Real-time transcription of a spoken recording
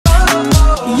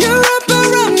You wrap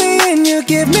around me and you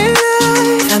give me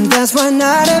life, and that's why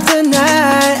night after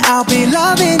night I'll be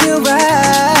loving you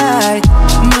right.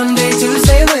 Monday,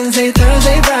 Tuesday, Wednesday,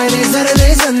 Thursday, Friday,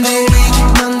 Saturday, Sunday.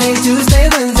 Monday, Tuesday,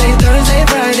 Wednesday, Thursday,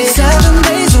 Friday, 7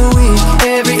 days a week.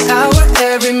 Every hour,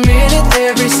 every minute,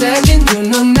 every second. You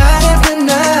know night after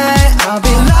night I'll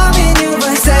be loving you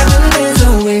right 7 days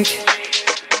a week.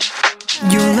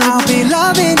 You know I'll be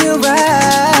loving you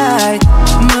right.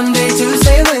 Monday,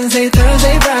 Tuesday, Wednesday,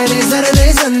 Thursday, Friday,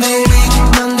 Saturday, Sunday.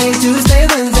 Monday, Tuesday,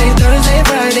 Wednesday, Thursday,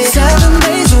 Friday, 7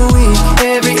 days a week.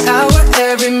 Every hour,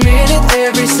 every minute,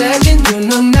 every second. You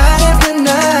know night after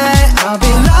night I'll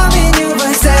be loving you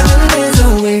right 7 days a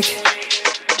week.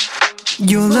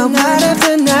 You know night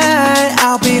after night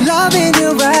I'll be loving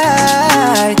you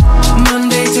right.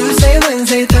 Monday, Tuesday,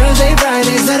 Wednesday, Thursday,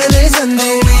 Friday, Saturday,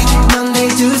 Sunday. Monday,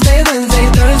 Tuesday, Wednesday,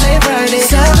 Thursday, Friday,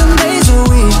 7 days a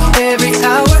week. Every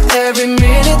hour, every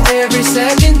minute, every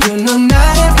second. You know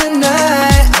night after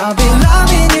night I'll be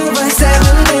loving you right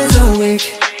 7 days a week.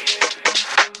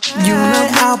 You know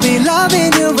I'll be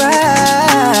loving you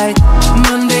right.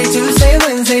 Monday, Tuesday,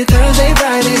 Wednesday, Thursday,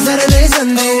 Friday, Saturday,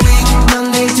 Sunday.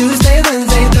 Monday, Tuesday,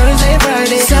 Wednesday, Thursday,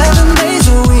 Friday, 7 days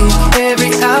a week.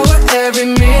 Every hour, every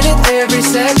minute, every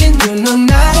second.